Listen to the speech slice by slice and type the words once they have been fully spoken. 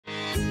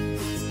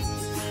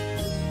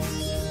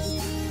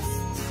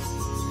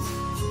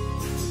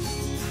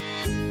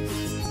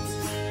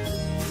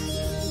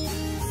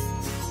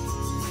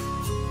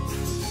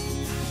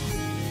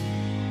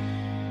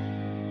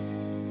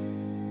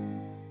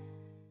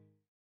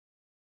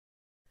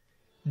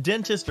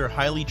Dentists are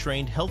highly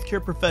trained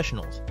healthcare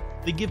professionals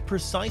that give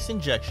precise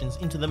injections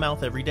into the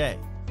mouth every day.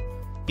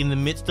 In the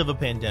midst of a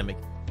pandemic,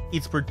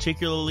 it's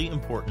particularly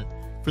important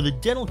for the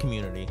dental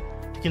community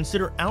to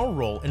consider our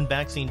role in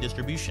vaccine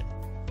distribution.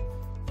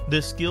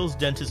 The skills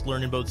dentists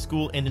learn in both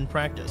school and in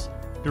practice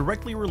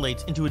directly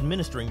relates into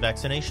administering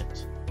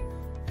vaccinations.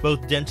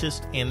 Both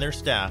dentists and their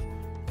staff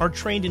are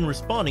trained in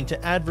responding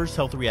to adverse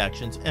health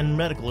reactions and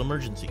medical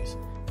emergencies,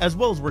 as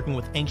well as working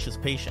with anxious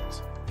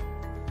patients.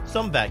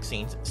 Some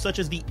vaccines, such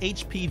as the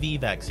HPV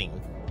vaccine,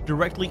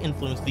 directly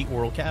influence the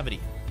oral cavity,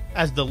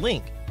 as the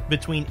link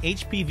between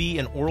HPV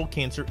and oral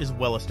cancer is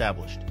well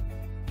established.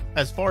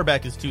 As far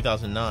back as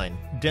 2009,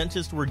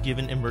 dentists were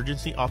given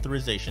emergency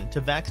authorization to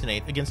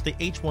vaccinate against the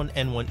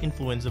H1N1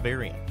 influenza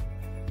variant.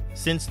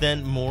 Since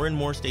then, more and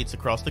more states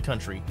across the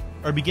country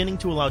are beginning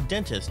to allow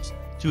dentists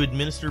to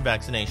administer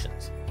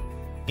vaccinations.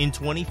 In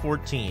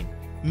 2014,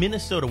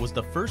 Minnesota was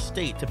the first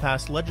state to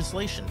pass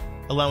legislation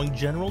allowing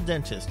general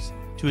dentists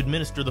to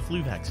administer the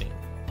flu vaccine.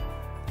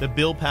 The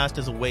bill passed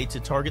as a way to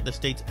target the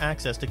state's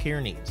access to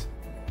care needs.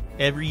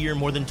 Every year,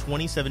 more than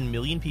 27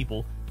 million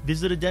people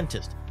visit a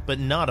dentist, but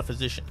not a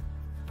physician.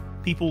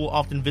 People will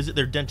often visit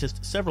their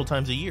dentist several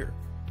times a year,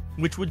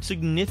 which would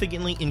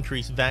significantly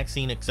increase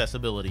vaccine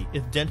accessibility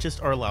if dentists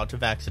are allowed to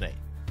vaccinate.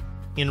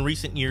 In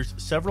recent years,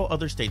 several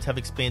other states have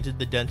expanded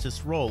the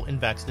dentist's role in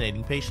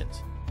vaccinating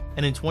patients,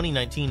 and in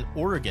 2019,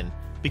 Oregon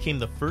became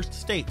the first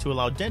state to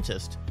allow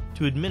dentists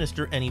to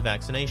administer any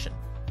vaccination.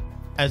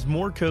 As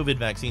more COVID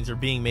vaccines are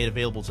being made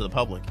available to the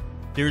public,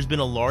 there has been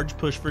a large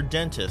push for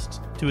dentists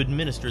to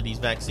administer these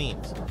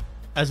vaccines,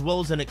 as well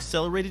as an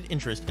accelerated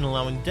interest in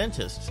allowing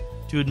dentists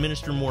to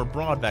administer more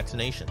broad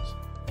vaccinations.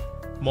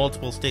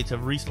 Multiple states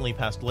have recently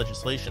passed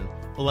legislation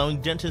allowing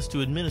dentists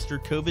to administer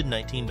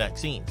COVID-19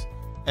 vaccines,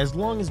 as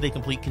long as they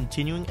complete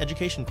continuing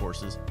education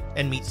courses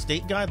and meet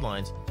state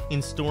guidelines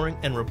in storing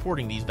and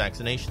reporting these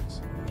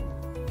vaccinations.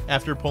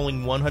 After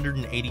polling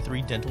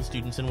 183 dental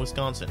students in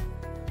Wisconsin,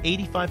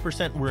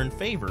 85% were in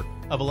favor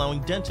of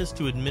allowing dentists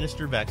to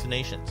administer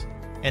vaccinations,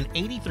 and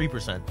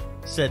 83%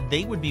 said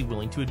they would be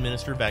willing to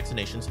administer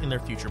vaccinations in their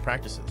future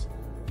practices.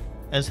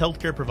 As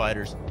healthcare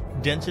providers,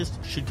 dentists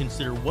should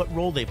consider what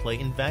role they play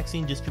in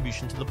vaccine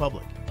distribution to the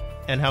public,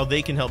 and how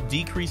they can help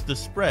decrease the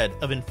spread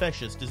of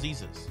infectious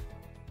diseases.